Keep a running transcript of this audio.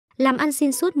Làm ăn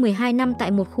xin suốt 12 năm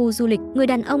tại một khu du lịch, người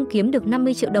đàn ông kiếm được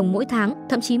 50 triệu đồng mỗi tháng,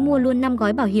 thậm chí mua luôn 5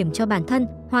 gói bảo hiểm cho bản thân.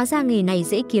 Hóa ra nghề này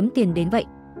dễ kiếm tiền đến vậy.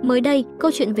 Mới đây,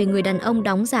 câu chuyện về người đàn ông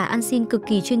đóng giả ăn xin cực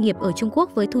kỳ chuyên nghiệp ở Trung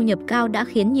Quốc với thu nhập cao đã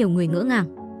khiến nhiều người ngỡ ngàng.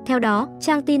 Theo đó,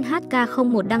 trang tin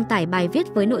HK01 đăng tải bài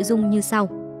viết với nội dung như sau: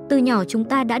 Từ nhỏ chúng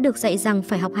ta đã được dạy rằng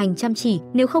phải học hành chăm chỉ,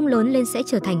 nếu không lớn lên sẽ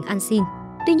trở thành ăn xin.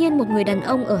 Tuy nhiên, một người đàn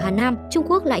ông ở Hà Nam, Trung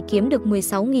Quốc lại kiếm được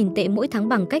 16.000 tệ mỗi tháng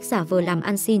bằng cách giả vờ làm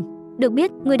ăn xin. Được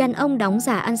biết, người đàn ông đóng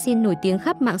giả ăn xin nổi tiếng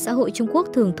khắp mạng xã hội Trung Quốc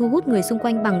thường thu hút người xung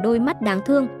quanh bằng đôi mắt đáng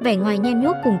thương, vẻ ngoài nhem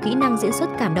nhuốc cùng kỹ năng diễn xuất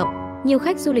cảm động. Nhiều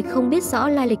khách du lịch không biết rõ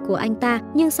lai lịch của anh ta,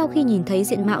 nhưng sau khi nhìn thấy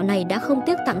diện mạo này đã không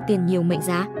tiếc tặng tiền nhiều mệnh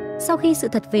giá. Sau khi sự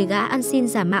thật về gã ăn xin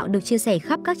giả mạo được chia sẻ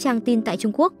khắp các trang tin tại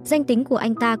Trung Quốc, danh tính của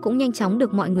anh ta cũng nhanh chóng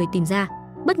được mọi người tìm ra.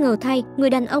 Bất ngờ thay, người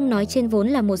đàn ông nói trên vốn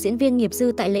là một diễn viên nghiệp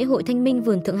dư tại lễ hội Thanh Minh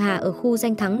Vườn Thượng Hà ở khu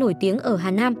danh thắng nổi tiếng ở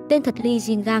Hà Nam, tên thật Li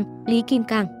Jingang, Lý Kim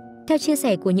Cang. Theo chia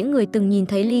sẻ của những người từng nhìn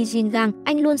thấy Li Jingang,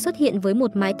 anh luôn xuất hiện với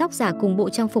một mái tóc giả cùng bộ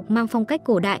trang phục mang phong cách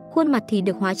cổ đại, khuôn mặt thì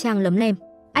được hóa trang lấm lem.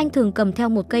 Anh thường cầm theo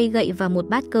một cây gậy và một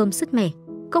bát cơm sứt mẻ.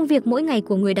 Công việc mỗi ngày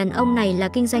của người đàn ông này là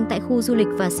kinh doanh tại khu du lịch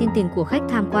và xin tiền của khách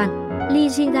tham quan. Li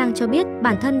Jingang cho biết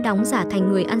bản thân đóng giả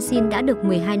thành người ăn xin đã được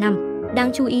 12 năm.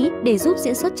 Đáng chú ý, để giúp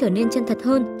diễn xuất trở nên chân thật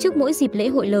hơn, trước mỗi dịp lễ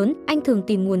hội lớn, anh thường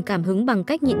tìm nguồn cảm hứng bằng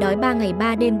cách nhịn đói 3 ngày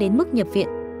 3 đêm đến mức nhập viện.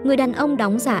 Người đàn ông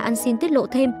đóng giả ăn xin tiết lộ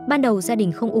thêm, ban đầu gia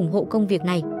đình không ủng hộ công việc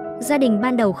này. Gia đình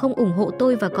ban đầu không ủng hộ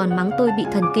tôi và còn mắng tôi bị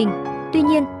thần kinh. Tuy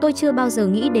nhiên, tôi chưa bao giờ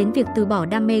nghĩ đến việc từ bỏ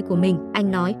đam mê của mình,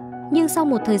 anh nói. Nhưng sau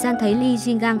một thời gian thấy Li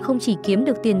Jingang không chỉ kiếm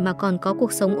được tiền mà còn có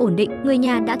cuộc sống ổn định, người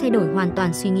nhà đã thay đổi hoàn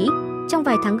toàn suy nghĩ. Trong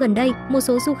vài tháng gần đây, một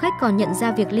số du khách còn nhận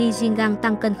ra việc Li Jingang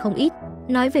tăng cân không ít.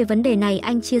 Nói về vấn đề này,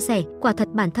 anh chia sẻ, quả thật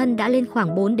bản thân đã lên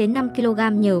khoảng 4 đến 5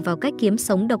 kg nhờ vào cách kiếm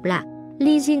sống độc lạ.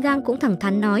 Li Jingang cũng thẳng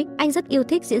thắn nói, anh rất yêu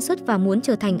thích diễn xuất và muốn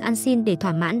trở thành ăn xin để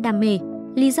thỏa mãn đam mê.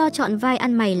 Lý do chọn vai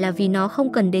ăn mày là vì nó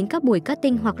không cần đến các buổi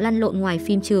casting hoặc lăn lộn ngoài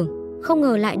phim trường. Không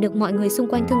ngờ lại được mọi người xung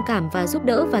quanh thương cảm và giúp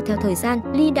đỡ, và theo thời gian,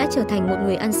 Li đã trở thành một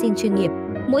người ăn xin chuyên nghiệp.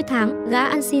 Mỗi tháng, gã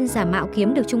ăn xin giả mạo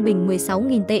kiếm được trung bình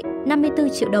 16.000 tệ, 54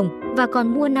 triệu đồng và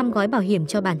còn mua 5 gói bảo hiểm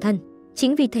cho bản thân.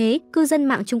 Chính vì thế, cư dân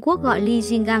mạng Trung Quốc gọi Li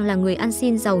Jingang là người ăn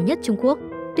xin giàu nhất Trung Quốc.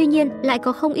 Tuy nhiên, lại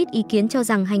có không ít ý kiến cho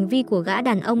rằng hành vi của gã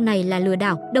đàn ông này là lừa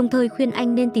đảo, đồng thời khuyên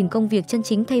anh nên tìm công việc chân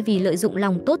chính thay vì lợi dụng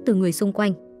lòng tốt từ người xung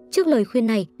quanh. Trước lời khuyên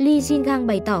này, Li Jingang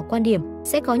bày tỏ quan điểm,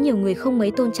 sẽ có nhiều người không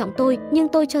mấy tôn trọng tôi, nhưng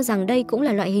tôi cho rằng đây cũng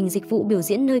là loại hình dịch vụ biểu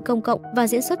diễn nơi công cộng và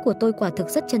diễn xuất của tôi quả thực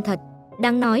rất chân thật.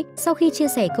 Đáng nói, sau khi chia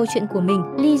sẻ câu chuyện của mình,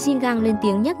 Li Jingang lên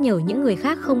tiếng nhắc nhở những người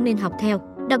khác không nên học theo,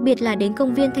 đặc biệt là đến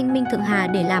công viên Thanh Minh Thượng Hà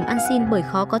để làm ăn xin, bởi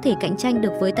khó có thể cạnh tranh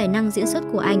được với tài năng diễn xuất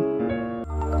của anh.